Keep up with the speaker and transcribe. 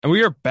And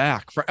we are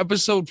back for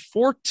episode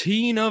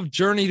 14 of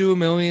Journey to a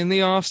Million.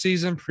 The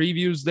off-season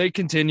previews, they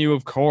continue,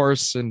 of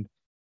course. And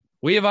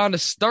we have on to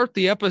start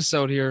the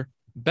episode here,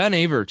 Ben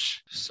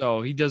Averch.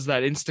 So he does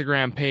that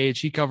Instagram page.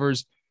 He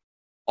covers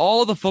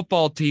all the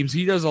football teams.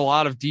 He does a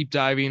lot of deep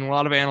diving, a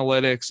lot of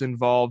analytics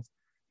involved.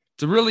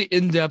 It's a really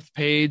in-depth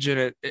page,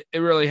 and it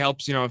really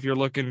helps, if you're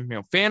looking,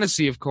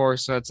 fantasy, of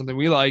course. That's something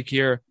we like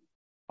here.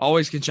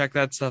 Always can check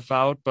that stuff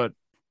out. But,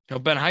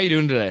 Ben, how you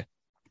doing today?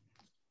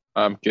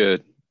 I'm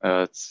good.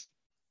 It's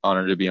an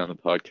honor to be on the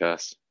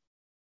podcast.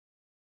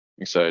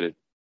 I'm excited.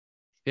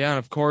 Yeah, and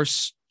of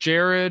course,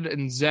 Jared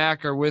and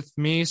Zach are with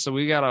me, so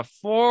we got a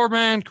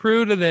four-man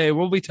crew today.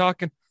 We'll be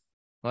talking,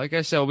 like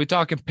I said, we'll be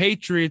talking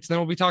Patriots, then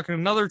we'll be talking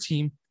another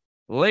team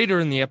later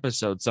in the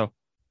episode. So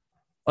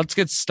let's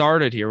get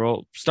started here.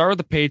 We'll start with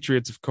the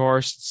Patriots, of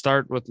course.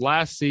 Start with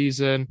last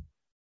season.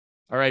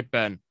 All right,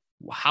 Ben,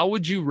 how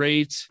would you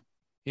rate,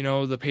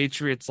 the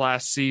Patriots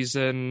last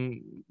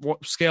season?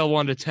 Scale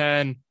 1 to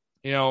 10,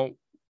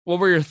 what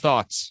were your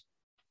thoughts?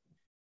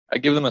 I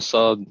give them a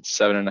solid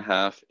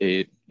 7.5,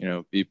 8,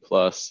 B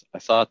plus. I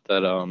thought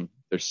that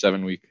their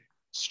 7-week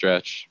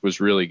stretch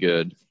was really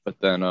good, but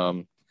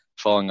then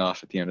falling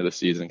off at the end of the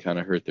season kind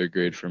of hurt their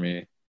grade for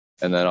me.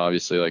 And then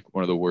obviously like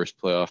one of the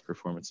worst playoff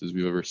performances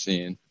we've ever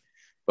seen.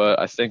 But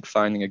I think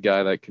finding a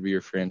guy that could be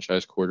your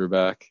franchise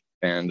quarterback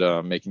and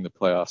making the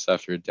playoffs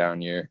after a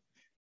down year,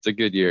 it's a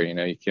good year.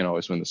 You can't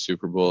always win the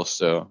Super Bowl.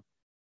 So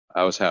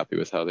I was happy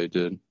with how they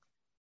did.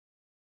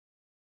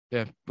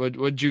 Yeah,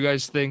 what'd you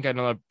guys think? I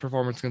know that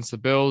performance against the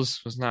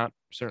Bills was not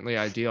certainly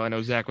ideal. I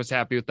know Zach was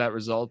happy with that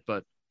result,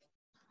 but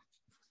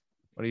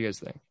what do you guys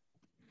think?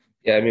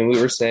 Yeah, I mean,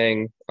 we were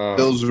saying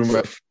Bills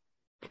were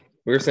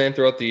we were saying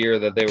throughout the year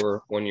that they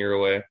were 1 year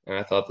away, and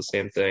I thought the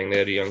same thing. They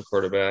had a young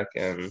quarterback,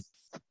 and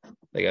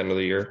they got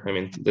another year. I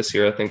mean, this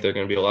year I think they're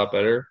going to be a lot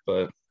better,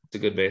 but it's a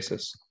good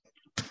basis.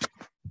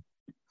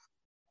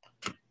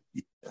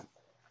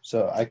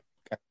 So I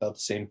felt the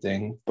same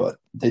thing, but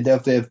they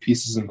definitely have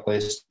pieces in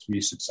place to be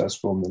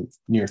successful in the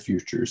near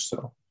future.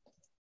 So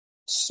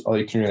it's all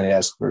you can really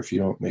ask for if you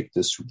don't make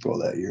this Super Bowl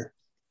that year.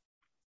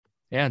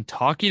 And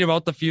talking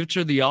about the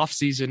future, the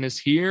offseason is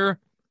here,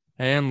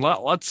 and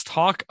let's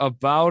talk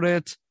about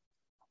it.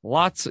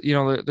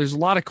 There's a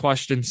lot of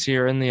questions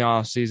here in the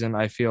offseason,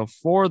 I feel,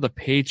 for the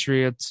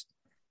Patriots,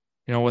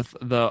 with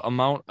the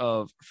amount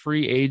of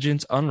free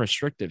agents,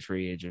 unrestricted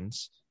free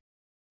agents,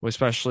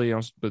 especially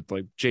with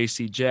like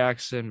J.C.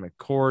 Jackson,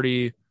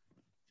 McCourty,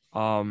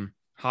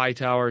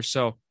 Hightower.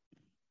 So,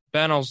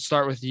 Ben, I'll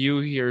start with you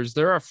here. Is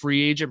there a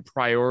free agent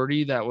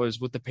priority that was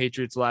with the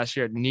Patriots last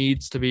year that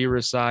needs to be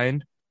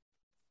re-signed?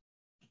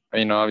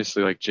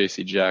 Obviously like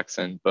J.C.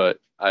 Jackson, but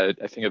I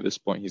think at this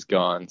point he's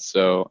gone.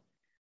 So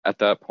at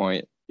that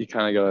point, you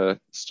kind of got to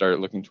start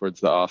looking towards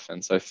the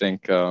offense. I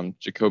think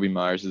Jacoby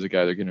Myers is a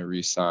guy they're going to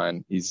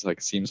re-sign. He's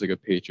seems like a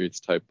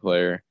Patriots type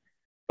player.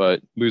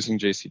 But losing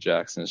J.C.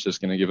 Jackson is just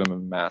going to give him a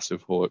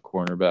massive hole at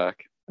cornerback.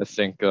 I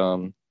think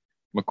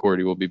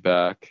McCourty will be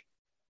back.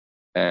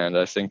 And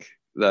I think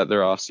that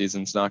their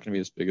offseason is not going to be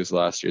as big as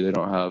last year. They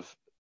don't have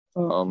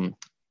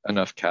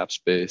enough cap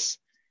space.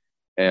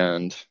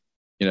 And,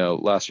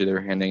 last year they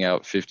were handing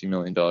out $50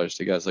 million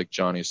to guys like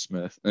Johnny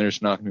Smith. And they're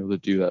just not going to be able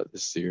to do that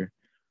this year.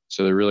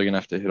 So they're really going to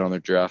have to hit on their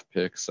draft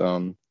picks. They're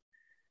going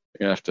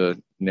to have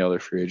to nail their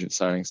free agent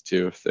signings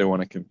too if they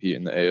want to compete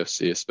in the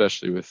AFC,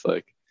 especially with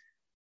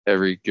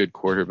every good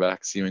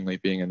quarterback seemingly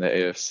being in the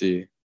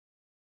AFC.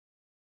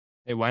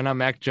 Hey, why not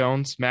Mac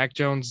Jones? Mac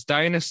Jones,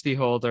 dynasty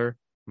holder.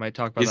 Might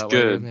talk about He's that good.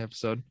 later in the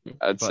episode.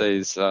 I'd say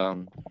he's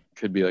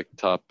could be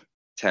top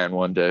 10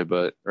 one day,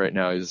 but right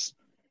now he's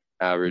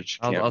average.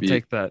 I'll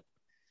take that.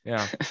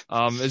 Yeah.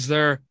 Is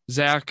there,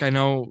 Zach, I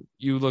know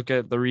you look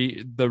at the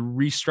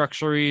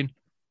restructuring.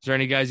 Is there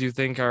any guys you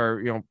think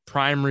are,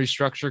 prime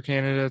restructure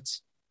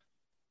candidates?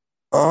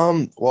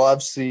 Well,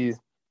 obviously,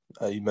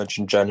 you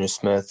mentioned Johnny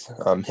Smith.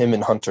 Him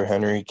and Hunter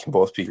Henry can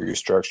both be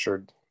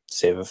restructured,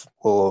 save a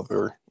little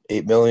over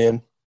 $8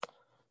 million.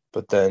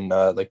 But then,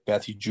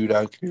 Matthew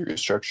Judon can be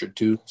restructured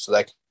too, so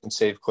that can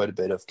save quite a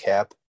bit of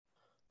cap.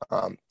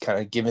 Kind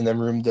of giving them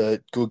room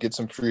to go get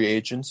some free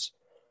agents.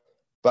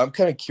 But I'm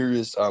kind of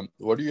curious.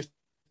 What are your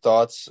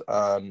thoughts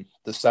on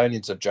the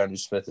signings of Johnny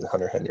Smith and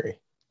Hunter Henry?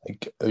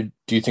 Do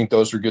you think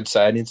those were good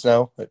signings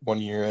now,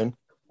 1 year in?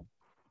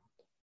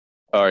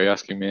 Oh, are you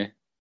asking me?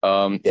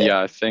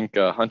 Yeah, I think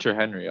Hunter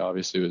Henry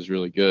obviously was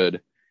really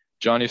good.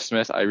 Johnny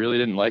Smith, I really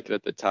didn't like it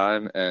at the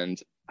time, and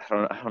I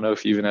don't know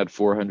if he even had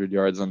 400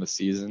 yards on the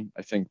season.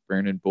 I think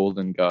Brandon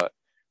Bolden got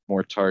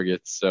more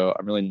targets, so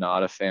I'm really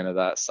not a fan of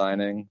that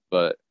signing.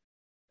 But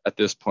at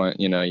this point,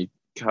 you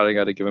kind of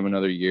got to give him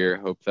another year.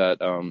 Hope that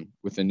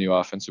with a new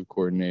offensive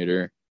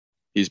coordinator,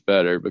 he's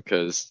better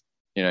because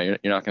you're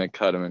not going to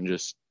cut him and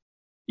just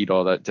eat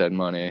all that dead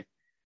money.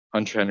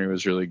 Hunter Henry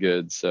was really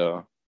good,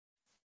 so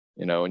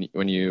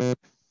when you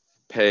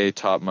pay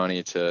top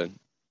money to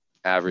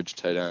average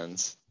tight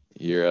ends,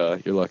 you're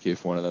lucky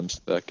if one of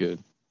them's that good.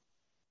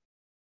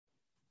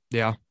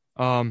 Yeah.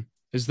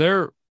 Is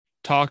there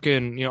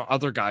talking,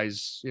 other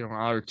guys,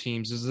 other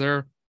teams? Is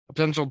there a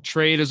potential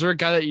trade? Is there a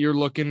guy that you're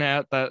looking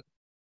at that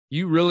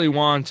you really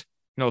want,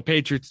 the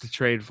Patriots to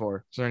trade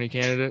for? Is there any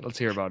candidate? Let's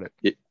hear about it.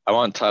 Yeah, I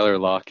want Tyler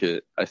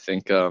Lockett. I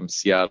think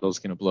Seattle's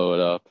going to blow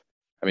it up.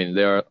 I mean,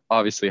 they are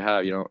obviously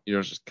have you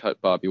don't just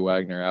cut Bobby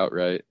Wagner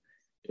outright.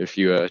 If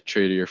you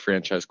trade your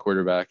franchise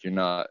quarterback, you're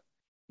not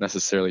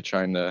necessarily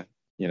trying to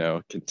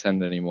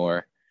contend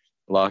anymore.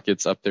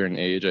 Lockett's up there in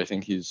age. I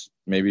think he's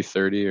maybe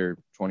 30 or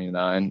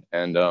 29,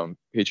 and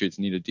Patriots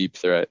need a deep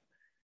threat.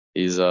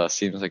 He's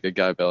seems like a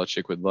guy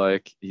Belichick would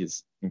like.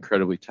 He's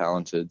incredibly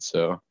talented,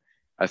 so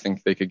I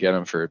think they could get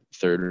him for a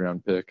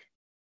third-round pick.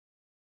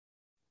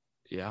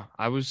 Yeah,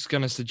 I was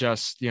gonna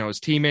suggest, his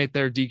teammate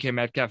there, DK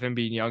Metcalf, him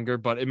being younger,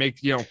 but it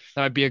makes that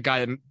would be a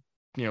guy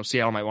that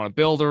Seattle might want to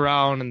build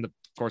around, and of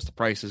course the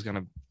price is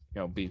gonna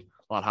be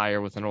a lot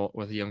higher with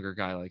a younger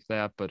guy like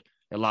that. But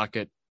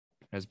Lockett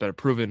has been a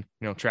proven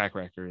track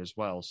record as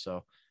well.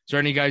 So, is there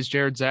any guys,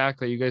 Jared, Zach,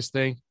 that you guys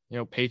think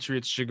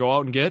Patriots should go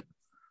out and get?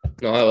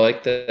 No, I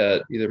like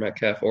that either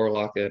Metcalf or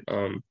Lockett.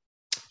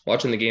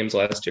 Watching the games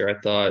last year, I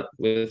thought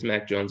with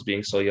Mac Jones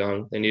being so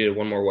young, they needed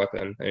one more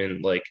weapon. I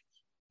mean, like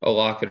a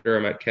Lockett or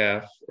a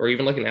Metcalf, or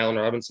even like an Allen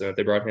Robinson, if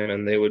they brought him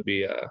in, they would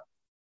be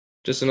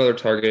just another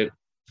target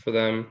for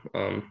them.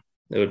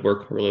 It would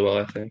work really well,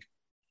 I think.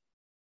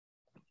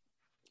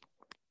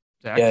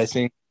 Zach? Yeah, I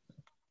think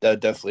that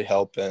would definitely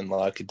help, and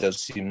Lockett does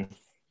seem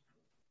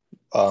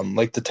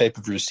like the type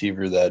of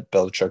receiver that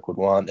Belichick would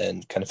want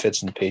and kind of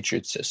fits in the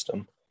Patriots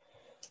system.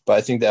 But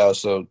I think that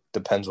also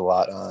depends a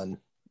lot on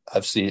 –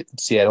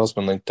 Seattle's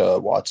been linked to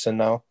Watson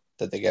now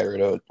that they got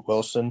rid of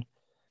Wilson.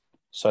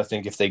 So I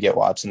think if they get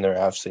Watson, they're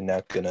obviously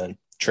not going to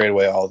trade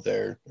away all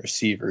their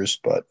receivers.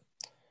 But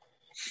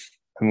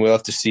we'll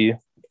have to see.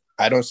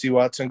 I don't see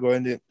Watson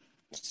going to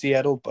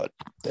Seattle, but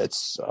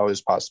that's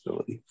always a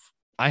possibility.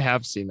 I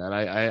have seen that.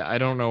 I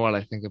don't know what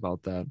I think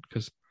about that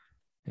because,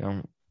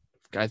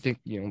 I think,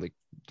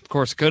 of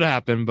course it could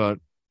happen, but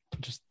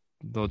just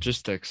the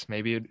logistics.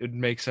 Maybe it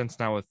makes sense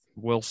now with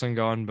Wilson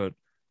gone, but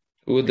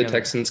who would the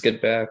Texans get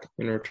back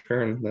in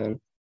return then?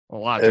 A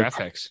lot of draft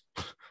picks.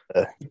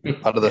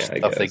 Out of the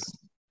stuff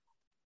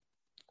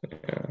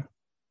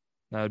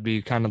that would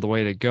be kind of the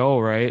way to go,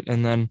 right?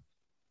 And then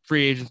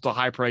free agents, the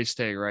high price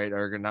tag, right,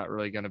 are not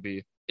really going to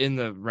be in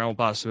the realm of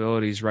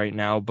possibilities right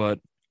now. But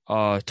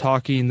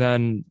talking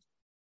then,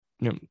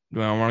 I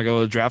want to go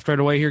to the draft right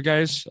away here,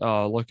 guys.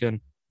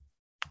 Looking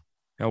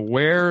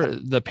where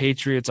the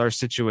Patriots are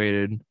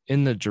situated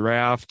in the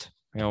draft.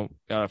 Got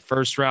a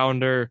first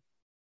rounder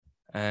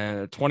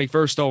and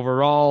 21st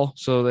overall,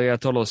 so they got a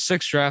total of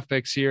 6 draft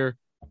picks here.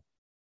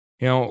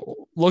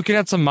 Looking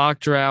at some mock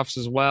drafts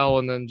as well,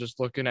 and then just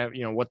looking at,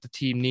 what the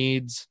team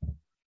needs,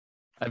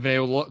 I've been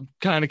able to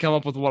kind of come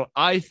up with what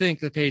I think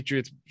the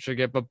Patriots should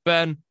get. But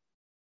Ben,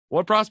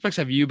 what prospects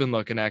have you been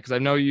looking at? Because I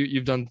know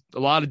you've done a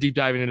lot of deep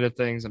diving into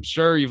things. I'm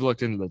sure you've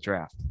looked into the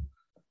draft.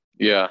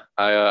 Yeah,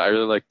 I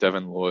really like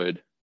Devin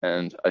Lloyd,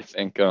 and I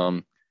think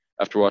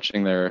after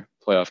watching their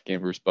playoff game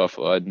versus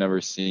Buffalo, I'd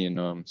never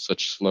seen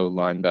such slow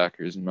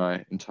linebackers in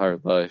my entire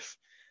life.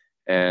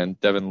 And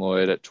Devin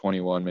Lloyd at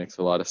 21 makes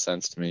a lot of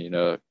sense to me.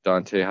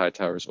 Dante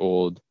Hightower's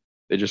old.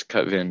 They just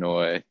cut Van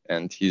Noy,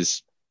 and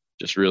he's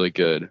just really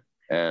good.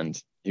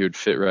 And he would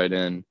fit right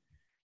in.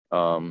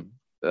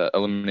 That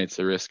eliminates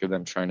the risk of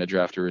them trying to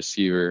draft a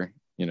receiver.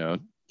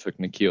 Took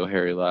N'Keal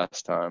Harry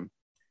last time.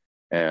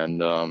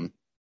 And,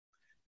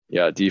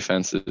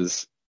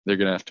 defenses, they're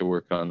going to have to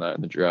work on that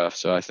in the draft.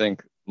 So I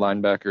think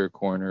linebacker,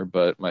 corner,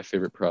 but my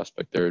favorite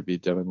prospect there would be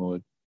Devin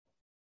Lloyd.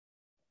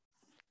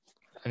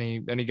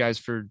 Any guys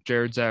for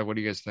Jared, Zach? What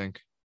do you guys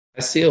think?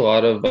 I see a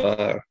lot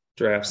of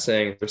drafts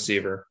saying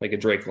receiver, like a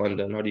Drake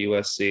London out of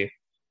USC.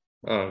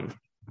 I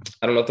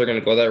don't know if they're going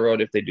to go that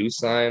road if they do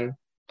sign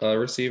a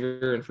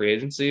receiver in free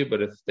agency,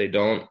 but if they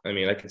don't,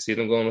 I can see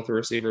them going with a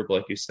receiver. But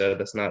like you said,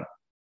 that's not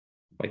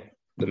like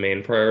the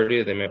main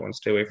priority. They might want to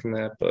stay away from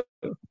that, but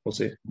we'll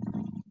see.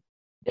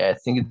 Yeah, I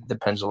think it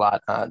depends a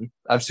lot on.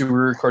 Obviously,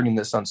 we're recording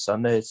this on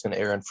Sunday. It's going to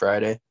air on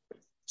Friday,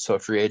 so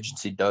free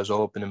agency does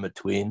open in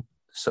between.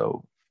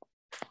 So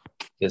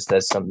I guess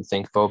that's something to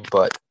think about.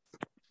 But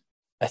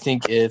I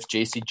think if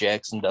J.C.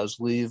 Jackson does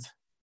leave,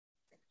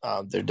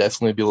 they'll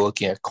definitely be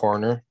looking at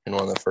corner in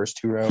one of the first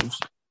 2 rounds.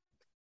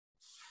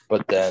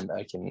 But then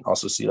I can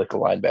also see like a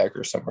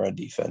linebacker somewhere on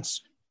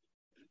defense.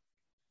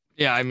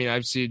 Yeah,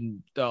 I've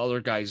seen the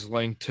other guys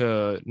linked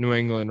to New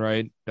England,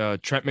 right?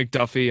 Trent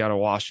McDuffie out of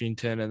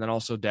Washington, and then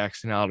also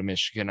Daxton out of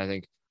Michigan. I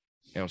think,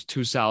 it's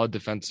 2 solid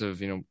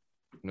defensive,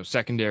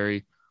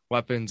 secondary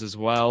weapons as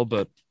well.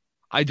 But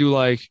I do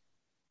like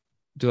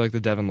the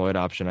Devin Lloyd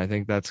option. I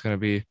think that's going to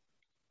be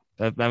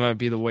that might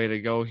be the way to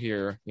go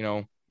here.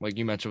 Like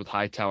you mentioned with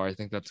Hightower, I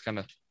think that's kind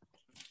of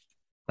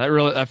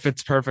that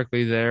fits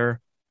perfectly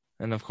there.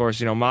 And of course,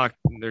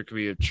 there could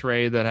be a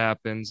trade that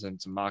happens and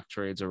some mock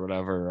trades or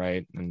whatever,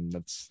 right? And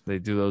they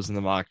do those in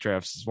the mock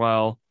drafts as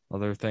well.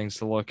 Other things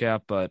to look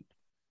at, but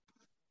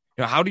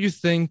how do you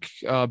think,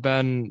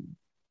 Ben,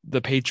 the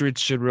Patriots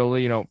should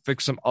really,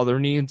 fix some other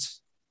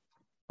needs,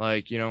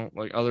 like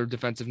other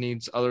defensive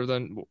needs other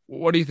than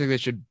what do you think they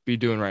should be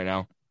doing right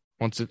now?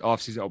 once the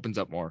offseason opens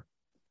up more?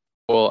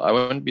 Well, I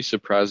wouldn't be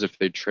surprised if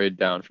they trade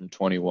down from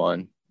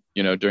 21.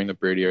 During the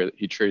Brady era,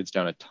 he trades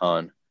down a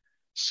ton.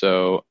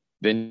 So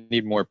they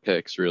need more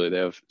picks, really. They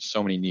have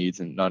so many needs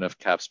and not enough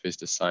cap space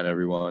to sign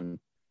everyone.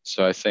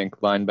 So I think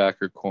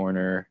linebacker,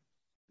 corner,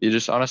 you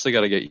just honestly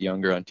got to get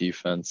younger on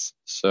defense.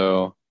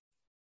 So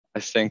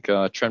I think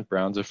Trent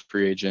Brown's a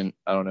free agent.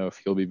 I don't know if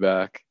he'll be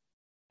back,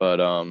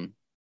 but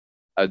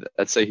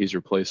I'd say he's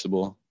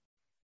replaceable.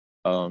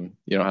 You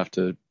don't have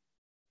to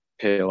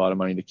pay a lot of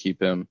money to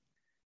keep him.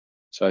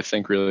 So I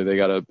think really they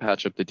got to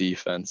patch up the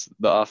defense.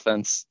 The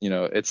offense,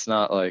 it's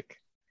not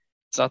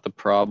the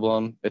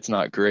problem. It's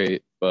not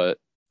great, but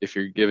if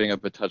you're giving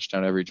up a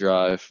touchdown every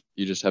drive,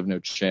 you just have no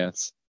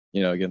chance,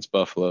 against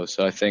Buffalo.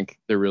 So I think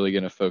they're really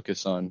going to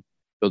focus on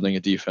building a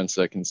defense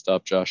that can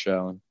stop Josh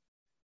Allen.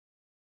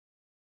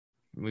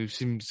 We've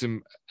seen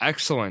some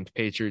excellent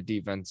Patriot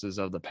defenses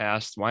of the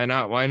past. Why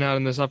not? Why not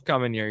in this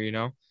upcoming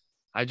year?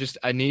 I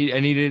need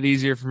it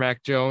easier for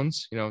Mac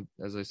Jones.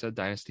 As I said,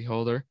 dynasty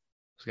holder.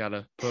 He's got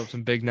to put up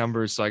some big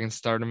numbers so I can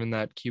start him in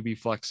that QB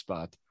flex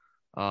spot,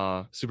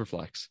 super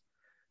flex.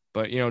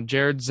 But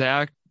Jared,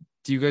 Zach,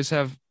 do you guys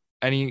have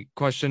any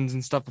questions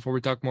and stuff before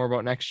we talk more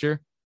about next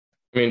year?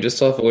 I mean,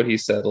 just off of what he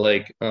said,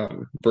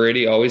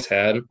 Brady always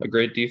had a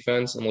great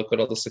defense, and look at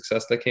all the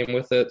success that came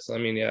with it. So I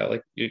mean, yeah,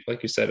 like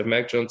you said, if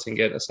Mac Jones can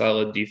get a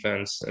solid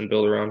defense and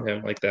build around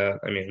him like that,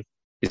 I mean,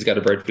 he's got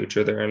a bright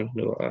future there in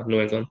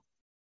New England.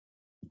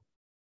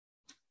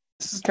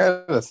 This is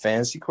kind of a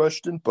fantasy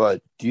question,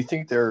 but do you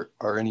think there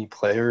are any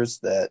players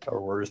that are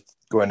worth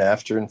going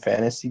after in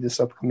fantasy this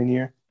upcoming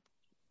year?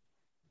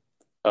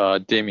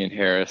 Damian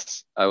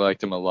Harris. I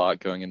liked him a lot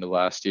going into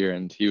last year,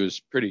 and he was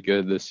pretty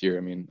good this year.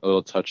 I mean, a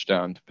little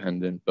touchdown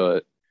dependent,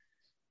 but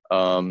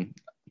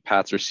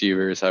Pats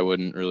receivers I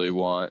wouldn't really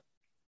want.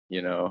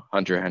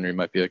 Hunter Henry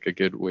might be like a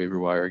good waiver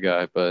wire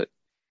guy, but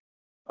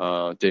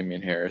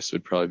Damian Harris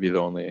would probably be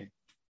the only.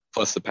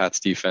 Plus the Pats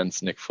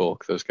defense, Nick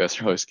Folk. Those guys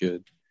are always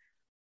good.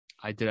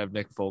 I did have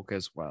Nick Folk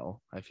as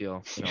well. I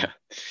feel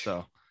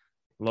so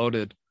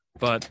loaded,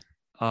 but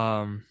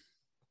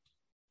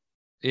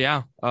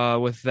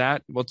with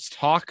that, let's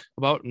talk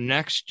about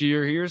next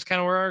year. Here's kind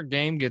of where our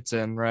game gets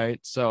in, right?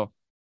 So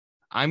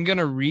I'm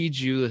gonna read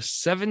you the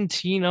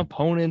 17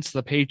 opponents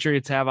the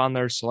Patriots have on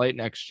their slate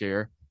next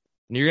year,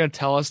 and you're gonna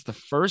tell us the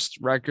first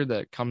record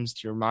that comes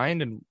to your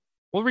mind, and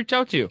we'll reach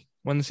out to you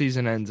when the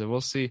season ends, and we'll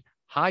see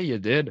how you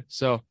did.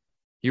 So,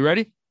 you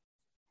ready?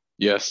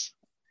 Yes.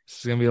 This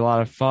is going to be a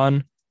lot of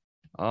fun.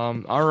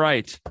 All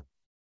right,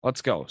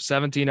 let's go.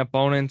 17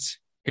 opponents.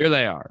 Here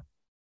they are.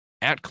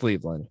 At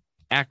Cleveland,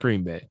 at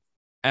Green Bay,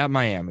 at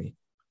Miami,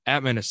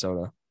 at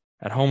Minnesota,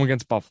 at home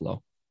against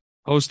Buffalo,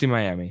 hosting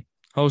Miami,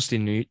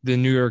 hosting the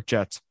New York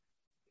Jets,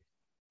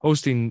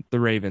 hosting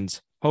the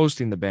Ravens,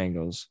 hosting the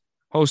Bengals,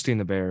 hosting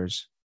the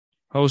Bears,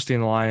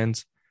 hosting the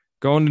Lions,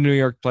 going to New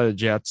York to play the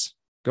Jets,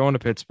 going to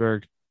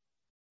Pittsburgh,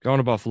 going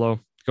to Buffalo,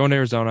 going to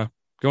Arizona,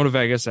 going to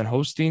Vegas, and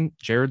hosting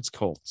Jared's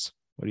Colts.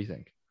 What do you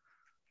think?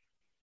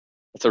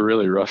 That's a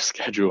really rough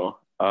schedule.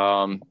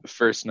 The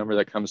first number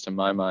that comes to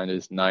my mind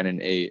is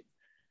 9-8,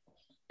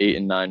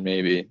 8-9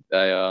 maybe.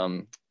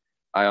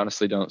 I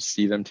honestly don't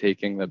see them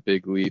taking the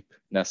big leap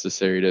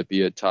necessary to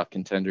be a top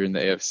contender in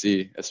the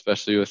AFC,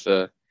 especially with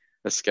a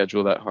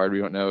schedule that hard. We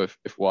don't know if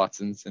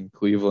Watson's in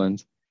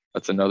Cleveland.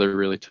 That's another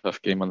really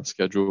tough game on the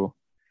schedule.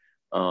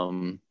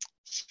 I'd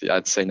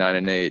say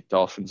 9-8.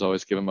 Dolphins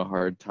always give them a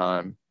hard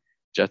time.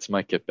 Jets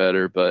might get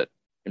better, but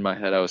in my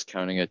head, I was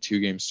counting a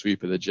 2-game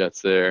sweep of the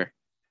Jets there.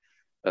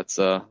 That's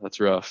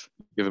rough.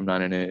 Give them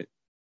 9-8.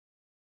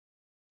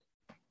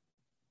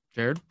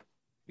 Jared?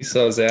 We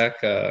saw Zach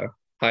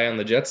high on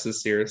the Jets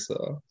this year,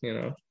 so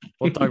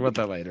we'll talk about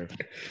that later.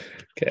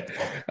 Okay.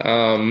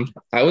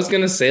 I was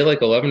gonna say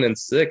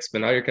 11-6,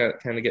 but now you're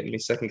kind of getting me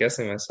second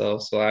guessing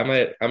myself. So I'm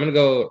gonna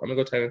go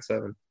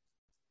 10-7.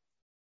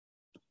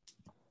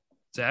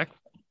 Zach?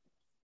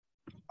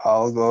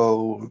 I'll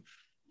go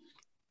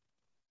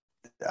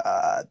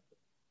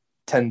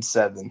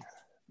 10-7.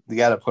 We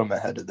got to put them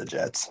ahead of the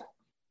Jets.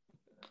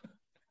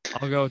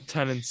 I'll go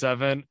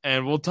 10-7,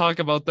 and we'll talk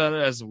about that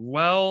as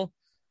well.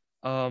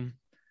 So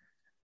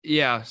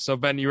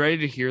Ben, you ready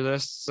to hear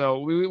this? So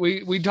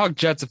we talked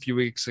Jets a few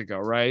weeks ago,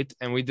 right?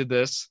 And we did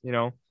this,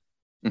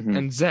 Mm-hmm.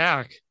 And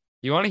Zach,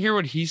 you want to hear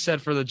what he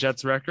said for the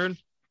Jets record?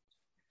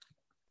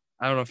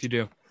 I don't know if you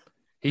do.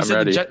 He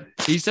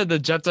said the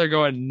Jets are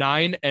going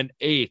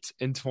 9-8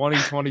 in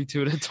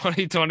 2022 to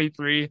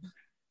 2023.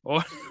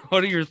 What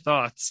are your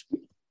thoughts?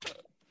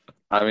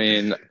 I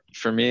mean,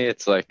 for me,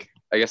 it's I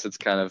guess it's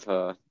kind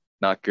of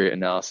not great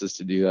analysis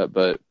to do that,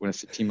 but when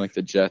it's a team like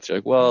the Jets, you're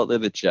like, well, they're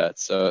the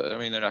Jets. So, I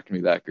mean, they're not going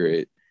to be that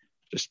great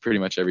just pretty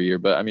much every year.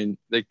 But, I mean,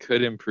 they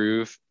could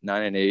improve.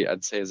 9-8,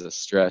 I'd say, is a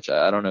stretch.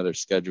 I don't know their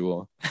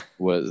schedule.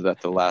 Was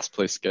that the last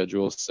place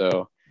schedule?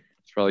 So,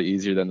 it's probably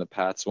easier than the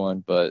Pats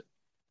one. But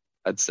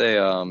I'd say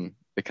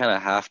they kind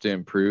of have to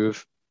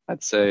improve.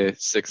 I'd say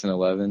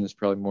 6-11 is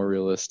probably more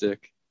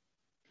realistic.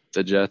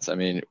 The Jets, I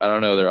mean, I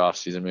don't know their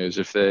offseason moves.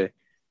 If they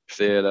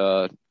had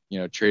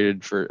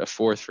traded for a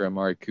fourth for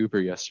Amari Cooper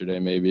yesterday,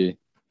 maybe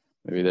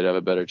they'd have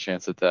a better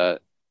chance at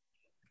that.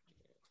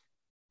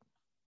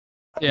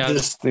 Yeah. I'm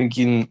just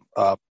thinking,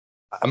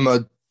 I'm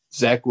a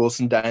Zach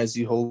Wilson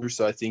dynasty holder,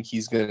 so I think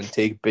he's going to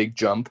take a big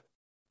jump.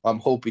 I'm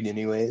hoping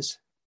anyways.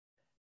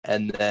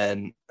 And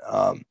then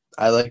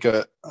I like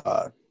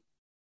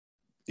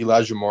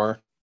Elijah Moore.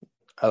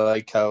 I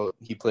like how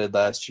he played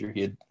last year.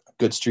 He had a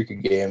good streak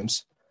of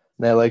games.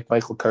 And I like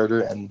Michael Carter,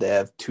 and they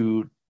have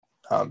 2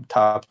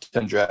 top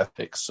 10 draft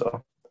picks.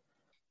 So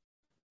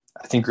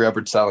I think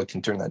Robert Saleh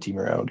can turn that team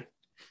around.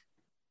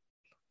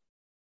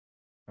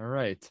 All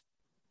right.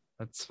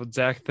 That's what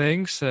Zach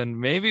thinks, and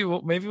maybe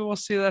we'll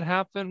see that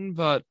happen.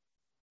 But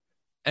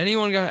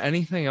anyone got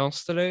anything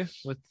else today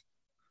with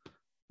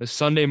the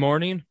Sunday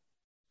morning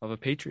of a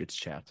Patriots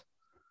chat?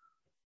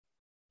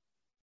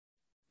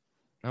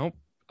 Nope.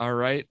 All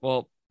right.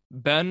 Well,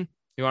 Ben,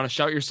 you want to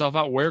shout yourself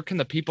out? Where can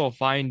the people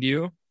find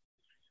you?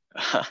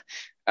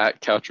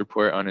 At Couch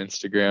Report on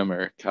Instagram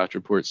or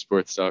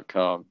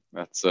couchreportsports.com.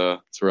 That's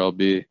where I'll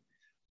be.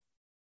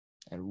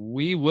 And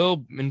we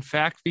will, in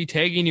fact, be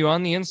tagging you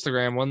on the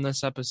Instagram when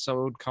this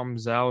episode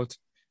comes out.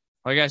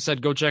 Like I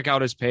said, go check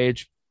out his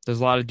page. There's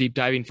a lot of deep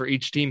diving for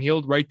each team.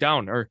 He'll write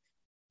down, or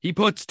he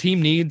puts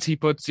team needs. He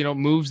puts,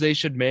 moves they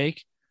should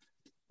make.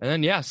 And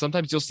then, yeah,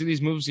 sometimes you'll see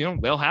these moves,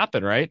 they'll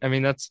happen, right? I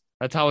mean, that's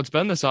how it's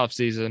been this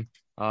offseason.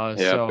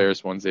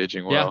 Bears one's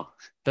aging well.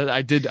 Yeah,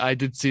 I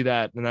did see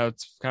that. And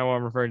that's kind of what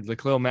I'm referring to. The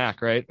Khalil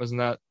Mack, right? Wasn't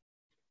that?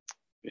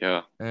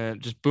 Yeah.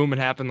 And just boom, it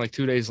happened like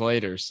 2 days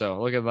later.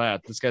 So look at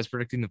that. This guy's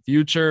predicting the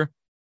future.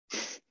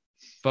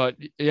 But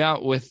yeah,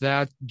 with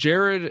that,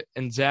 Jared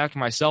and Zach,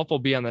 myself will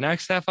be on the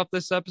next half of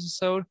this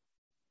episode.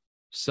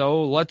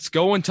 So let's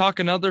go and talk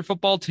another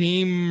football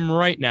team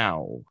right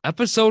now.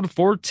 Episode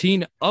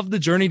 14 of the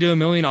Journey to a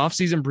Million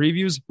offseason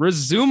previews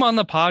resume on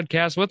the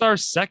podcast with our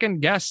second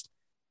guest,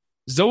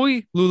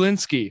 Zoe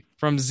Lulinski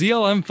from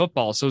ZLM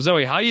Football. So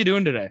Zoe, how are you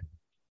doing today?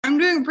 I'm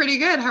doing pretty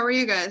good. How are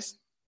you guys?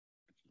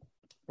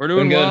 We're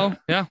doing well.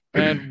 Yeah.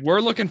 And we're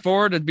looking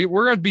forward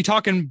we're going to be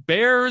talking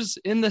Bears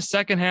in the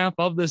second half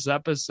of this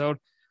episode.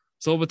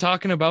 So we'll be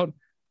talking about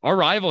our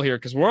rival here,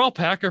 because we're all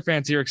Packer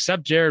fans here,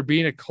 except Jared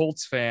being a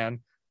Colts fan.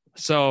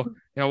 So,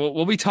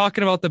 we'll be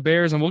talking about the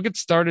Bears, and we'll get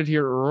started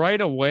here right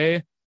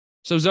away.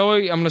 So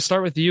Zoe, I'm going to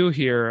start with you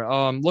here.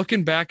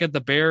 Looking back at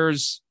the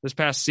Bears this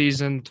past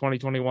season,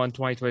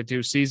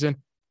 2021-2022 season,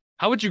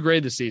 how would you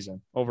grade the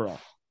season overall?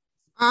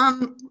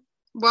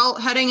 Well,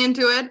 heading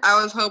into it,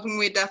 I was hoping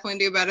we'd definitely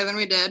do better than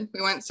we did.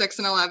 We went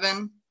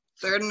 6-11,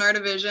 third in our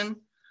division.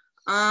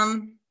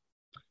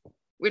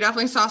 We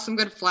definitely saw some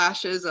good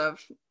flashes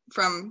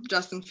from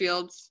Justin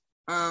Fields.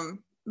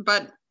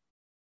 But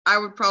I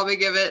would probably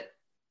give it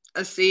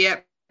a C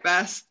at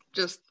best.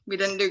 Just we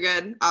didn't do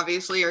good.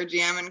 Obviously, our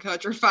GM and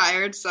coach were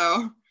fired,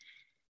 so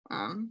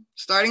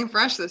starting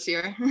fresh this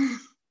year.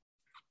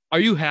 Are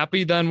you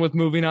happy then with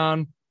moving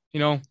on?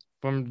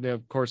 From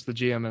of course the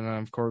GM and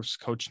then of course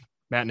Coach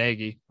Matt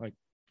Nagy. Like,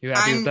 you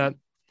happy with that?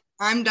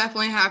 I'm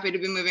definitely happy to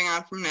be moving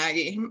on from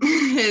Nagy.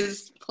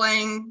 His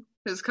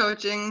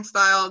coaching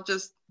style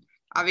just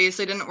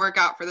obviously didn't work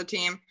out for the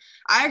team.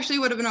 I actually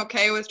would have been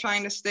okay with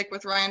trying to stick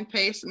with Ryan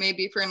Pace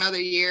maybe for another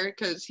year,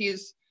 because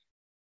he's,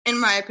 in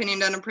my opinion,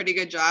 done a pretty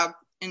good job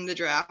in the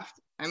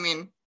draft. I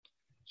mean,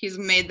 he's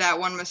made that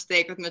one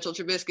mistake with Mitchell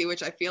Trubisky,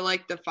 which I feel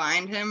like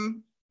defined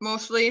him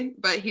mostly,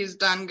 but he's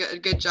done a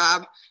good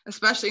job,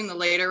 especially in the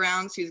later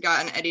rounds. He's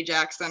gotten Eddie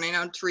Jackson. I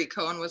know Tariq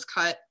Cohen was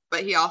cut,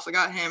 but he also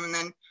got him, and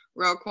then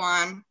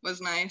Roquan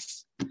was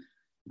nice.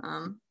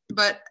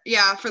 But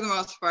yeah, for the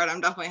most part,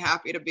 I'm definitely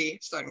happy to be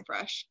starting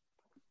fresh.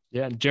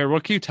 Yeah, Jared,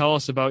 what can you tell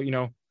us about,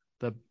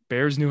 the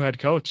Bears' new head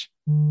coach?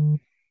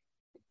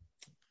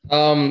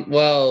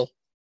 Well,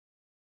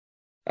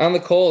 on the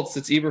Colts,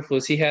 it's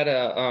Eberflus. He had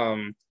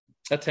a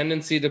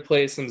tendency to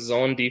play some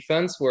zone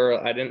defense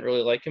where I didn't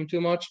really like him too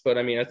much. But,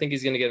 I mean, I think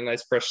he's going to get a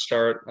nice fresh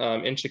start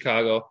in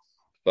Chicago.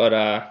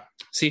 But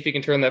see if he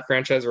can turn that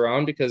franchise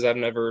around, because I've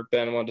never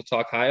been one to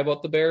talk high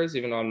about the Bears,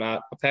 even though I'm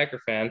not a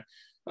Packer fan.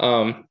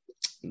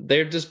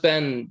 They've just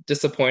been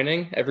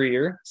disappointing every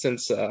year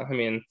since,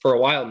 for a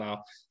while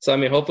now. So,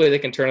 hopefully they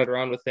can turn it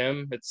around with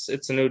him.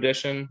 It's a new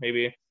addition.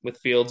 Maybe with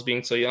Fields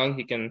being so young,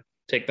 he can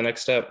take the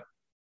next step.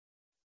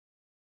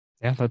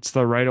 Yeah, that's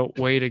the right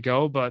way to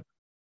go. But,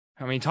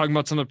 talking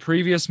about some of the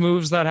previous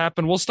moves that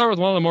happened, we'll start with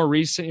one of the more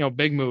recent,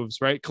 big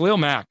moves, right? Khalil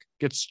Mack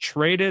gets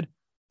traded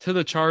to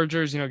the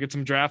Chargers, get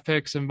some draft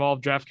picks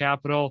involved, draft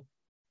capital.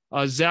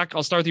 Zach,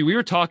 I'll start with you. We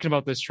were talking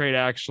about this trade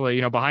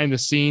actually, behind the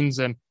scenes,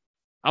 and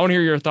I want to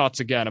hear your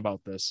thoughts again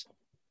about this.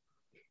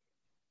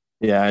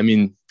 Yeah, I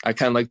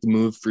kind of like the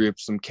move, free up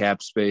some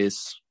cap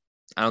space.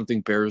 I don't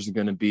think Bears are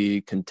going to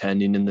be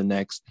contending in the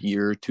next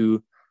year or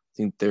two. I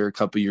think they're a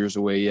couple years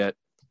away yet.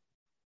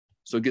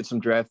 So get some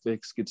draft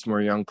picks, get some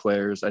more young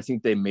players. I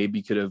think they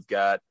maybe could have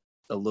got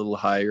a little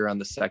higher on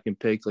the second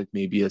pick, like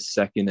maybe a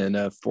second and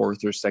a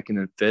fourth or second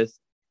and fifth.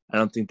 I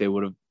don't think they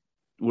would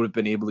have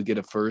been able to get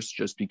a first,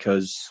 just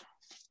because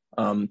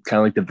kind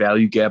of like the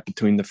value gap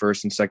between the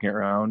first and second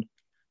round.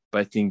 But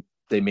I think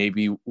they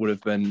maybe would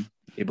have been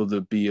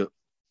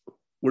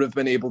would have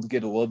been able to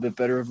get a little bit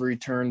better of a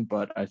return,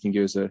 but I think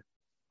it was a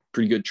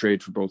pretty good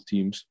trade for both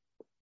teams.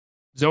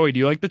 Zoe, do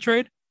you like the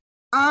trade?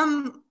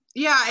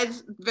 Yeah,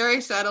 it's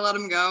very sad to let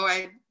him go.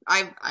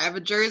 I have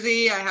a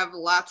jersey. I have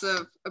lots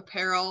of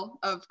apparel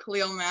of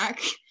Khalil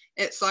Mack.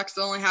 It sucks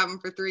to only have him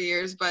for 3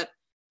 years, but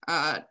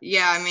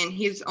yeah, I mean,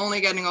 he's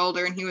only getting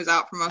older, and he was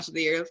out for most of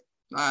the year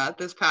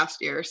this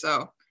past year.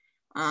 So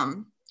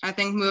I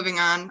think moving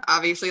on,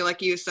 obviously,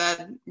 like you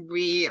said,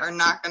 we are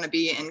not going to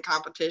be in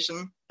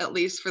competition, at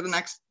least for the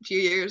next few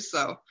years.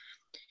 So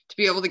to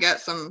be able to get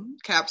some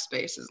cap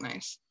space is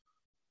nice.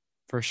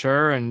 For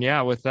sure. And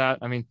yeah, with that,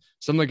 I mean,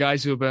 some of the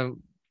guys who have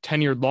been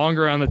tenured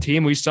longer on the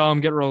team, we saw them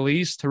get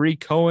released.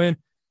 Tariq Cohen,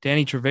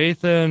 Danny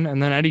Trevathan,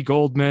 and then Eddie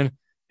Goldman.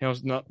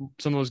 Some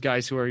of those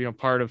guys who are,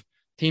 part of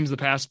teams the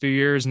past few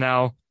years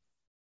now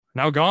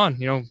gone,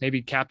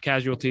 maybe cap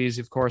casualties,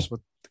 of course,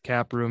 with the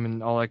cap room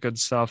and all that good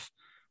stuff.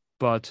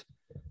 But,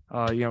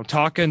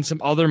 talking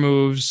some other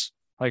moves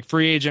like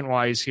free agent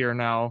wise here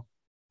now,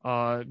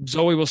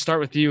 Zoe, we'll start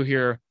with you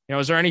here.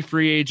 Is there any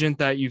free agent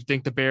that you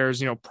think the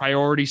Bears,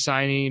 priority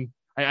signing?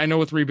 I know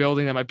with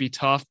rebuilding that might be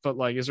tough, but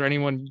is there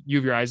anyone you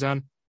have your eyes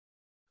on?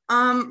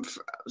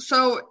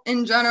 So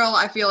in general,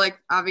 I feel like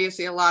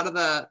obviously a lot of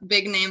the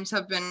big names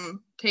have been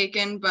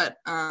taken, but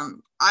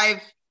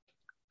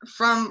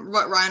from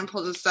what Ryan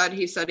Poles has said,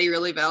 he said he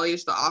really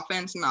values the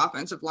offense and the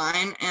offensive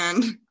line,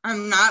 and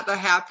I'm not the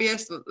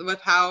happiest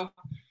with how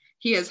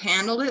he has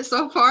handled it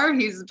so far.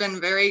 He's been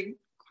very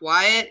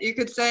quiet, you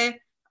could say.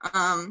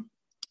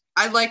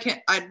 I like him.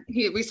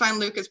 We signed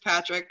Lucas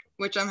Patrick,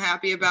 which I'm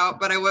happy about,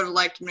 but I would have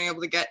liked to be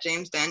able to get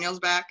James Daniels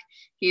back.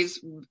 He's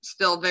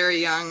still very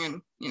young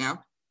and,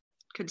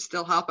 could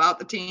still help out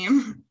the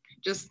team.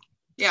 Just,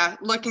 yeah,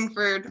 looking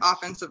for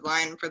offensive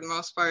line for the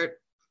most part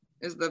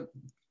is the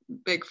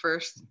big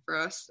first for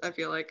us, I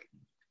feel like.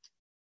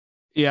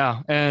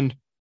 Yeah, and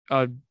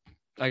I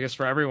guess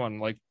for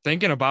everyone,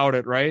 thinking about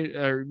it,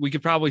 right? We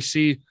could probably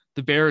see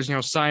the Bears,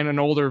 sign an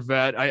older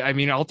vet. I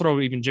mean, I'll throw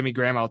even Jimmy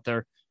Graham out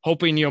there,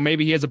 hoping,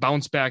 maybe he has a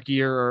bounce back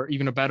year or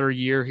even a better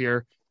year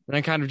here, and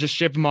then kind of just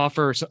ship him off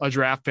for a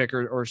draft pick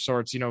or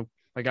sorts,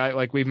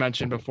 like we've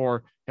mentioned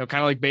before,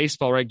 kind of like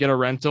baseball, right? Get a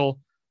rental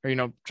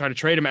or, try to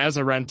trade him as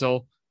a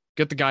rental,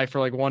 get the guy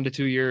for 1 to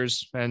 2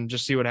 years and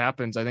just see what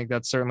happens. I think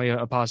that's certainly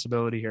a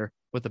possibility here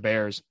with the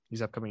Bears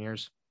these upcoming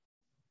years.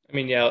 I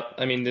mean, yeah,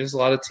 there's a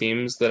lot of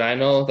teams that I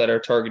know that are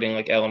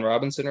targeting Allen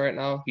Robinson right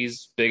now.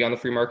 He's big on the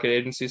free market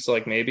agency.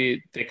 So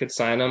maybe they could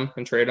sign him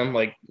and trade him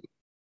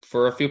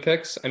for a few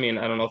picks. I mean,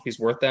 I don't know if he's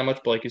worth that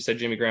much, but like you said,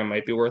 Jimmy Graham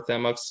might be worth that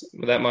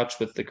much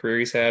with the career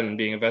he's had and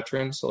being a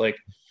veteran. So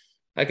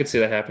I could see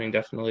that happening.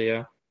 Definitely.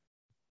 Yeah.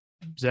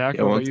 Zach,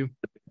 what about you?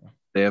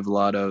 They have a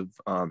lot of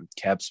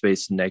cap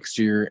space next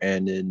year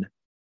and in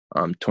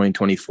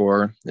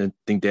 2024. I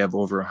think they have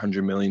over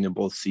 $100 million in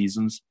both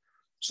seasons.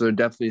 So they're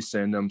definitely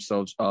setting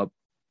themselves up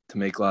to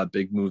make a lot of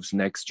big moves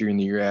next year and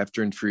the year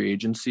after in free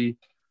agency.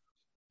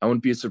 I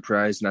wouldn't be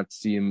surprised not to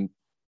see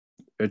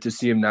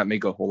him not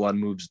make a whole lot of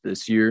moves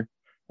this year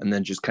and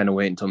then just kind of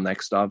wait until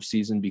next off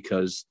season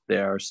because they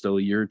are still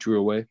a year or two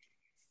away.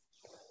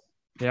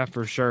 Yeah,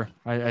 for sure.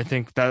 I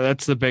think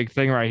that's the big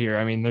thing right here.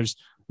 I mean, there's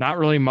not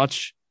really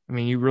much. I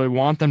mean, you really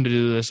want them to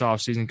do this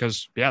offseason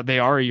because, yeah, they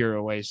are a year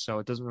away. So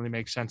it doesn't really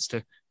make sense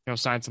to,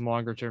 sign some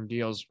longer term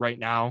deals right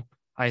now,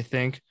 I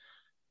think.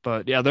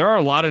 But, yeah, there are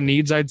a lot of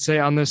needs, I'd say,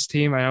 on this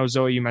team. I know,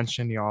 Zoe, you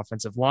mentioned the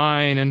offensive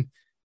line.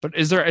 But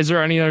is there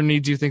any other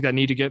needs you think that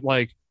need to get,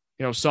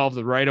 solved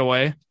right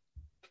away?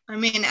 I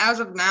mean, as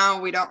of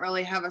now, we don't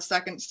really have a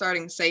second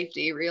starting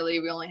safety, really.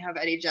 We only have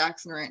Eddie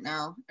Jackson right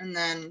now. And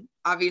then,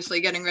 obviously,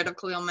 getting rid of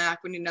Khalil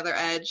Mack, we need another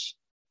edge.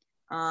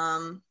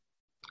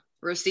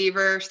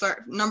 Receiver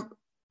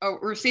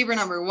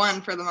number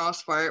one for the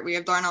most part. We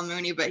have Darnell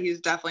Mooney, but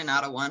he's definitely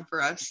not a one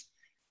for us.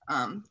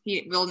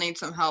 He will need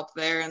some help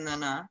there. And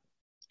then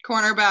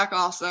cornerback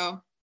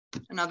also,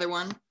 another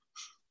one.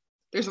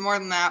 There's more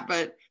than that,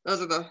 but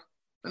those are the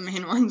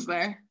main ones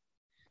there.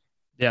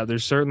 Yeah,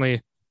 there's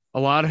certainly a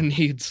lot of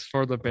needs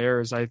for the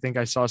Bears. I think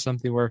I saw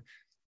something where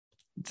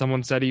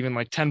someone said even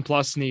 10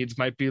 plus needs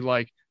might be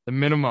the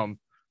minimum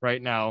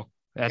right now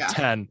at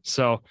 10.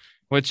 So,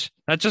 which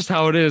that's just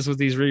how it is with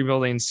these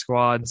rebuilding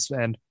squads.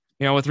 And,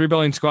 with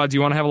rebuilding squads,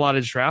 you want to have a lot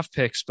of draft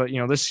picks. But,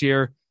 this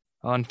year,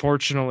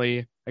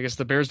 unfortunately, I guess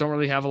the Bears don't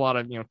really have a lot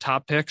of,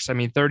 top picks. I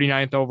mean,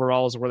 39th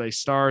overall is where they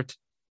start.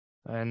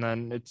 And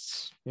then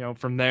it's,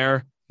 from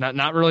there,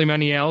 not really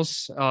many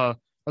else. Are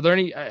there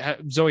any,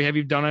 Zoe, have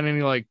you done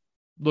any,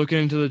 looking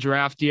into the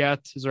draft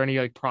yet? Is there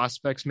any,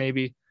 prospects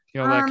maybe,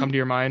 that come to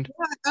your mind?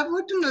 Yeah, I've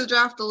looked into the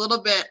draft a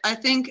little bit. I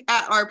think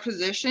at our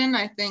position,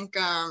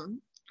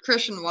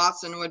 Christian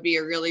Watson would be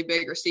a really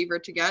big receiver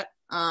to get,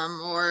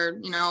 or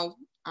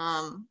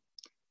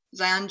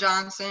Zion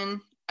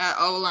Johnson at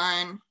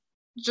O-line,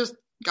 just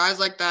guys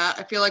like that.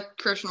 I feel like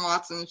Christian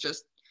Watson is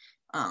just,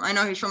 I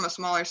know he's from a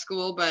smaller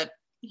school, but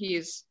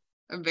he's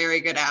a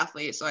very good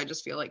athlete. So I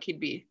just feel like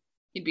he'd be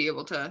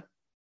able to,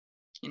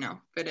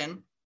 fit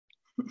in.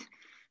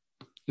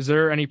 Is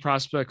there any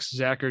prospects,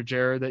 Zach or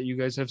Jared, that you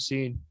guys have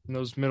seen in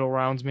those middle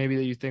rounds maybe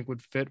that you think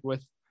would fit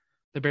with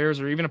the Bears,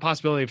 or even a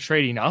possibility of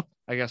trading up?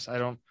 I guess I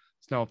don't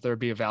know if there'd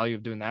be a value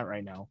of doing that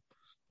right now.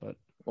 But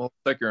Well,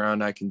 second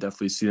round, I can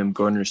definitely see them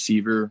going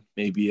receiver.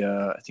 Maybe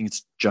I think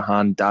it's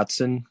Jahan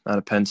Dotson out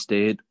of Penn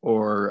State,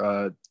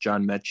 or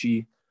John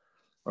Mechie,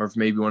 or if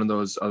maybe one of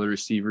those other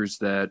receivers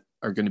that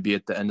are going to be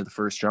at the end of the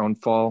first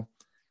round fall.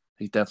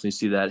 I definitely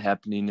see that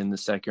happening in the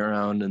second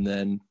round, and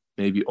then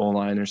maybe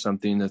O-line or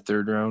something in the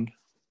third round.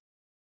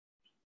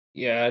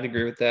 Yeah, I'd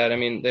agree with that. I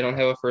mean, they don't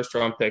have a first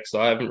round pick, so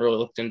I haven't really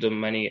looked into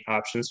many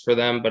options for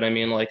them. But I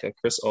mean, like a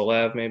Chris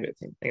Olave, maybe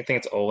I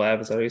think it's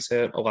Olave. Is that how you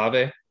say it?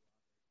 Olave.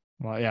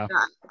 well, yeah.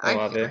 Yeah, I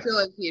Olave. feel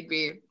like he'd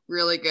be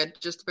really good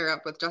just to pair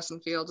up with Justin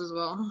Fields as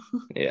well.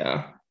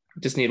 Yeah,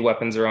 just need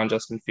weapons around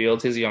Justin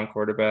Fields. He's a young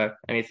quarterback.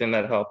 Anything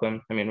that help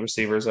him. I mean,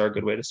 receivers are a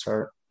good way to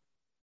start.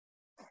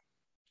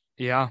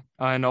 Yeah,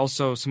 and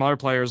also some other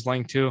players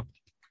linked too.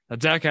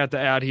 Zach had to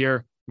add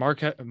here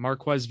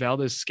Marquez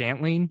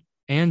Valdez-Scantling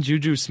and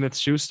Juju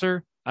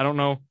Smith-Schuster. I don't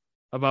know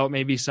about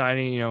maybe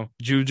signing,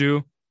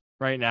 Juju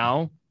right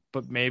now,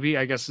 but maybe.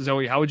 I guess,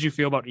 Zoe, how would you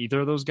feel about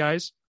either of those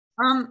guys?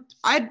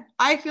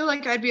 I feel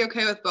like I'd be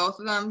okay with both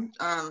of them.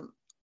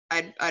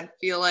 I'd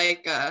feel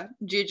like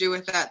Juju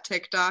with that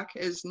TikTok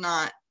is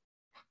not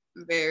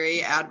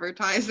very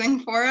advertising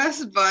for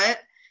us, but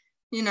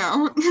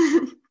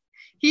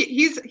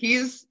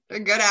he's a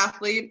good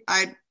athlete.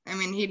 I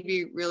mean, he'd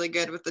be really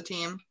good with the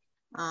team.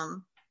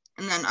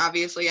 And then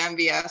obviously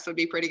MVS would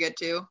be pretty good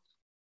too.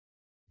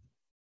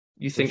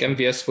 You think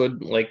MVS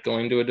would like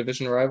going to a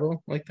division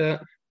rival like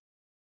that?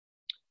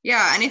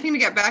 Yeah, anything to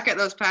get back at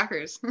those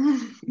Packers.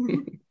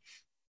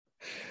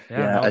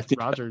 Yeah, I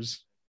think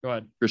Rodgers. Go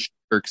ahead. Christian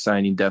Kirk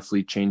signing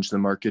definitely changed the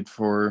market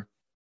for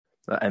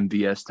the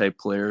MVS type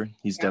player.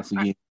 He's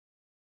definitely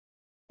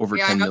over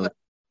 10 million.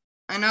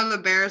 I know the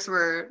Bears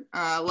were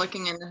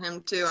looking into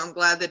him too. I'm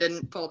glad they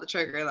didn't pull the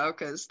trigger though,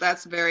 because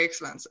that's very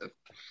expensive.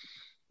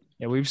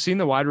 Yeah, we've seen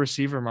the wide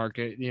receiver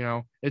market.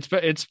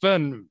 It's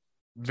been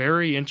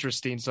very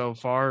interesting so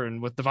far,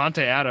 and with Devontae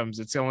Adams,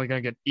 it's only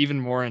going to get even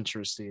more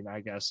interesting, I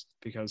guess,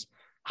 because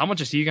how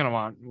much is he going to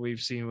want? We've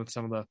seen with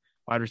some of the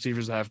wide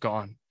receivers that have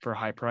gone for a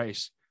high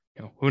price.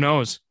 Who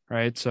knows,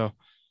 right? So,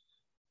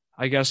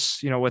 I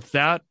guess with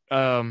that,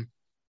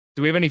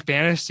 do we have any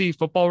fantasy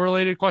football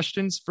related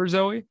questions for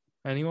Zoe?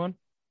 Anyone?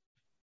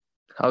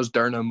 How's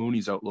Darnell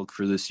Mooney's outlook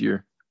for this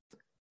year?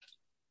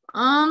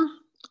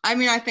 I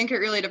mean, I think it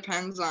really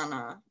depends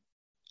on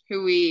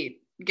who we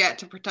get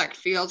to protect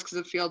Fields, because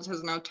if Fields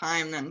has no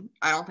time, then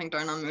I don't think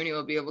Darnell Mooney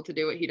will be able to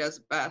do what he does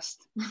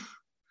best.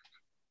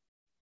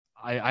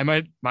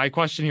 My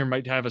question here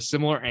might have a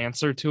similar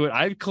answer to it.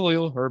 I have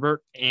Khalil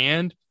Herbert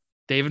and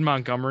David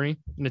Montgomery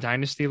in the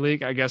Dynasty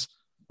League. I guess,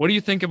 what do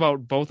you think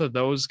about both of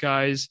those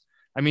guys?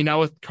 I mean, now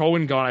with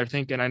Cohen gone, I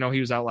think, and I know he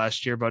was out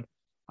last year, but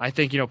I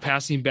think,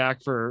 passing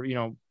back for,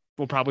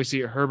 we'll probably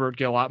see Herbert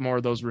get a lot more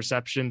of those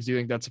receptions. Do you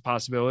think that's a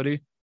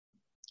possibility?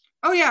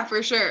 Oh, yeah,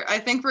 for sure. I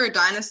think for a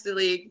Dynasty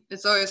League,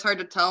 it's always hard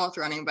to tell with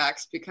running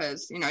backs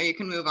because, you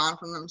can move on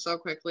from them so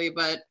quickly.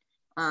 But,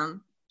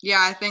 yeah,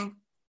 I think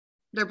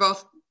they're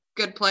both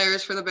good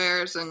players for the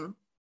Bears, and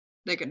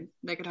they could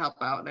help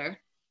out there.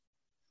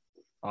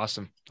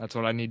 Awesome. That's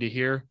what I need to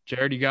hear.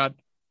 Jared, you have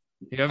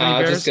any Bears?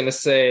 I was just going to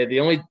say the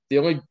only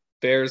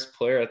Bears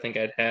player I think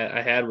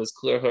I had was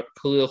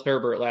Khalil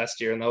Herbert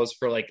last year, and that was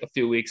for like a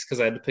few weeks because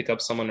I had to pick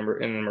up someone in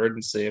an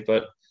emergency.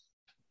 But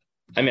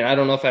I mean, I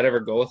don't know if I'd ever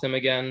go with him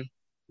again.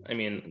 I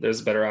mean,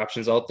 there's better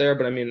options out there,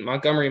 but I mean,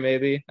 Montgomery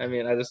maybe. I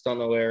mean, I just don't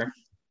know where.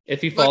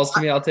 If he falls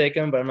to me, I'll take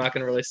him, but I'm not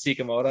going to really seek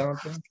him out, I don't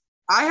think.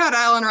 I had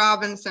Allen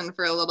Robinson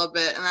for a little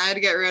bit, and I had to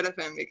get rid of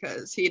him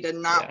because he did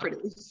not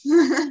produce.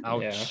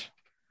 Ouch.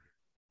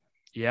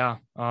 Yeah.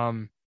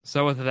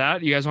 So with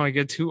that, you guys want to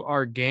get to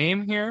our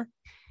game here?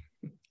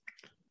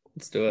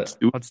 Let's do it.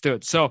 Let's do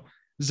it. So,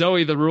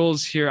 Zoe, the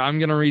rules here, I'm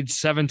going to read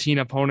 17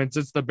 opponents.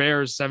 It's the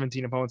Bears'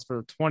 17 opponents for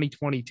the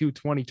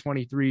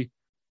 2022-2023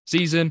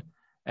 season.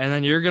 And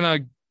then you're going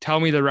to tell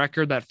me the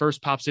record that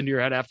first pops into your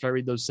head after I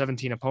read those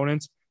 17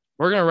 opponents.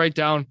 We're going to write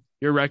down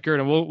your record,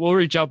 and we'll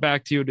reach out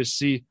back to you to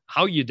see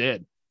how you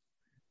did.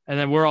 And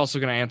then we're also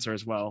going to answer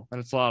as well. And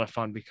it's a lot of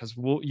fun because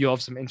you'll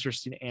have some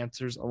interesting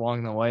answers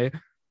along the way.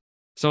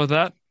 So with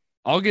that,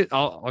 I'll get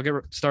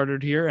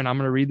started here, and I'm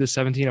going to read the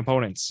 17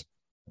 opponents.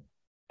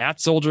 At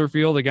Soldier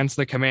Field against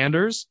the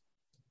Commanders,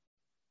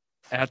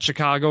 at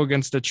Chicago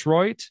against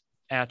Detroit,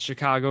 at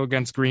Chicago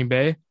against Green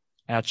Bay,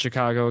 at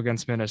Chicago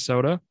against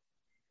Minnesota,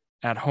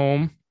 at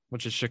home,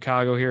 which is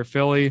Chicago here,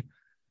 Philly,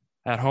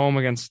 at home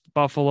against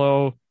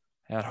Buffalo,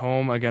 at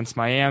home against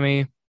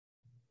Miami,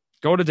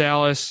 go to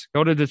Dallas,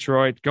 go to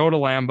Detroit, go to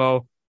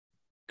Lambeau,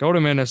 go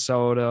to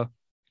Minnesota,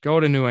 go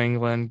to New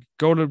England,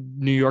 go to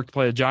New York to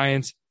play the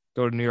Giants,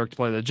 go to New York to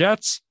play the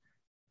Jets,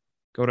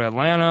 go to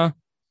Atlanta,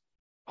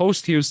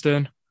 host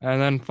Houston, and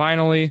then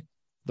finally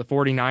the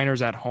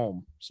 49ers at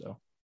home. So,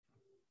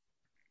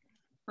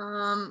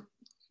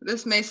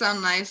 this may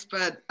sound nice,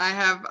 but I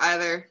have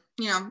either,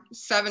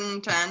 7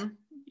 and 10.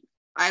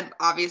 I'd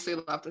obviously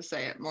love to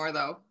say it more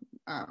though.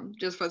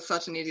 just with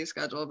such an easy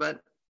schedule.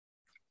 But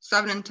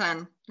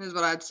 7-10 is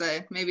what I'd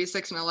say. Maybe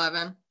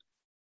 6-11,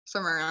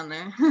 somewhere around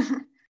there.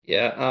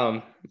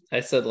 Yeah, I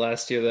said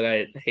last year that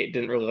I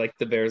didn't really like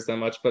the Bears that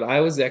much, but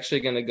I was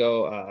actually going to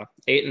go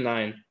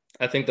 8-9.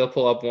 I think they'll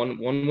pull up one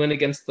win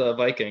against the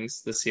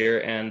Vikings this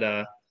year,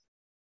 and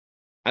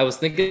I was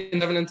thinking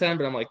 7-10,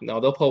 but I'm like, no,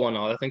 they'll pull one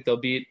out. I think they'll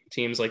beat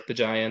teams like the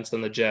Giants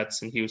and the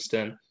Jets and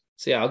Houston.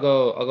 So yeah, I'll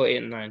go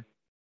 8-9.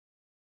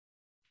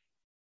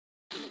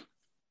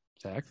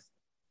 Zach?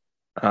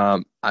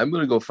 I'm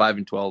gonna go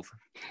 5-12.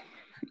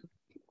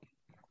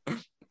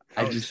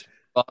 I just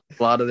a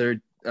lot of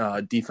their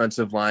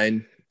defensive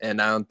line,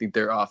 and I don't think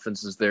their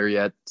offense is there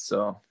yet.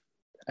 So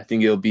I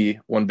think it'll be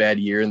one bad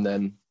year, and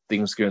then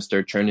things are gonna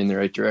start trending in the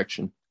right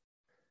direction.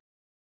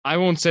 I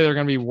won't say they're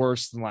going to be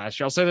worse than last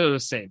year. I'll say they're the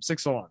same,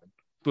 6-11.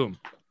 Boom.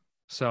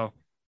 So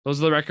those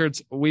are the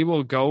records we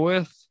will go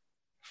with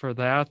for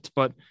that.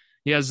 But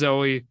yeah,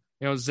 Zoe,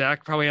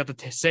 Zach probably have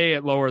to say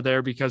it lower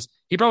there because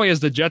he probably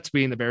has the Jets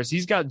beating the Bears.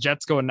 He's got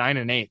Jets going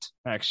 9-8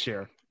 next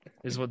year,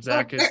 is what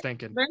Zach is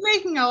thinking. They're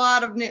making a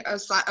lot of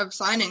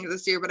signings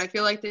this year, but I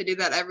feel like they do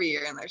that every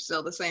year, and they're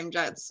still the same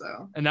Jets.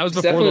 So, and that was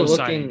before those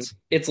signings.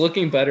 It's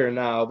looking better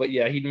now, but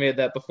yeah, he made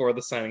that before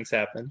the signings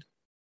happened.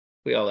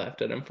 We all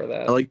laughed at him for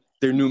that. I like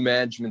their new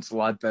management's a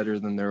lot better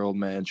than their old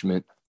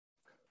management.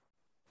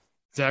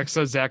 Zach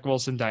says Zach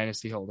Wilson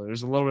dynasty holder.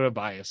 There's a little bit of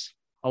bias,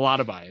 a lot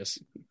of bias,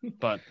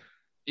 but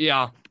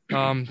yeah.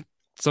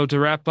 So to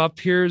wrap up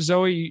here,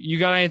 Zoe, you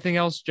got anything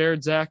else?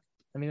 Jared, Zach,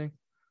 anything?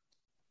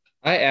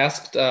 I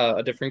asked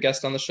a different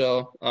guest on the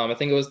show. I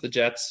think it was the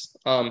Jets.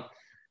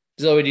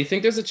 Zoe, do you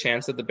think there's a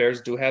chance that the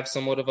Bears do have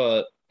somewhat of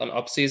an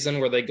up season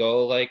where they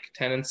go like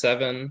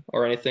 10-7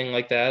 or anything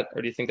like that?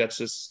 Or do you think that's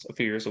just a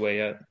few years away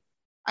yet?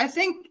 I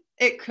think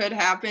it could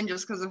happen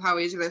just because of how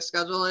easy their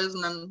schedule is.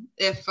 And then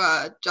if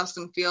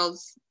Justin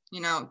Fields,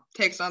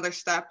 takes another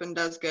step and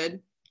does good,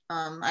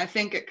 I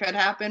think it could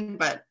happen,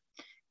 but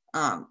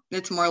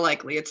it's more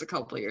likely it's a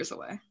couple of years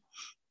away.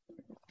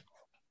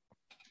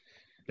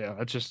 Yeah,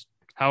 that's just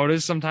how it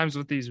is sometimes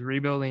with these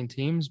rebuilding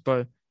teams.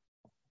 But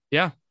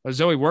yeah,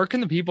 Zoe, where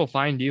can the people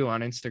find you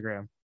on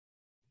Instagram?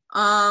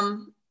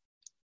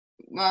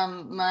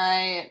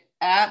 My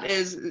 @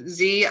 is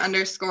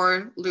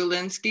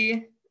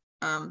Z_Lulinski.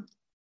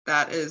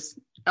 That is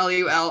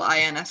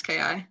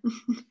LULINSKI.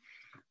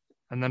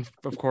 And then,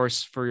 of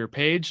course, for your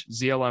page,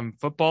 ZLM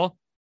Football,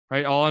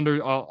 right? All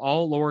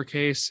all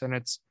lowercase, and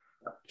it's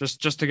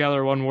just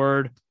together, one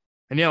word.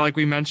 And yeah, like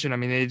we mentioned, I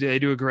mean, they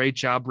do a great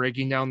job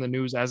breaking down the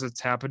news as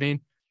it's happening.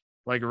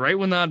 Like right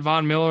when that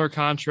Von Miller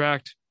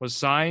contract was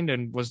signed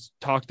and was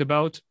talked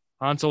about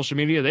on social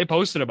media, they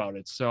posted about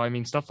it. So, I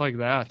mean, stuff like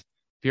that.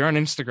 If you're on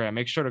Instagram,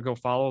 make sure to go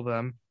follow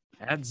them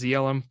at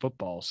ZLM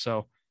Football.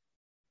 So,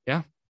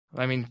 yeah,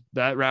 I mean,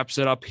 that wraps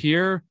it up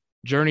here.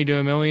 Journey to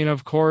 $1 million,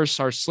 of course,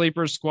 our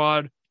sleeper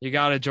squad. You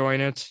got to join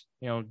it.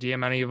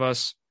 DM any of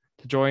us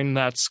to join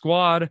that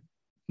squad.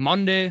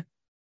 Monday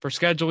for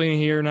scheduling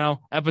here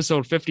now,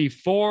 episode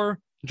 54.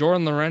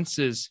 Jordan Lawrence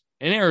is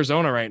in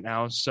Arizona right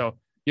now. So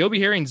you'll be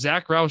hearing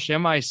Zach Roush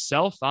and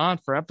myself on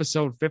for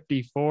episode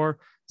 54.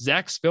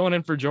 Zach's filling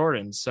in for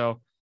Jordan. So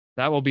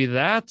that will be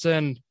that.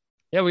 And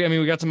yeah,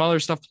 we got some other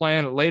stuff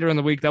planned later in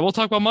the week that we'll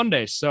talk about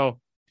Monday. So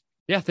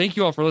yeah, thank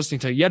you all for listening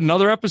to yet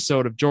another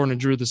episode of Jordan and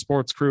Drew, the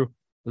Sports Crew,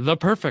 the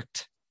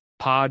perfect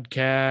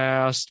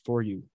podcast for you.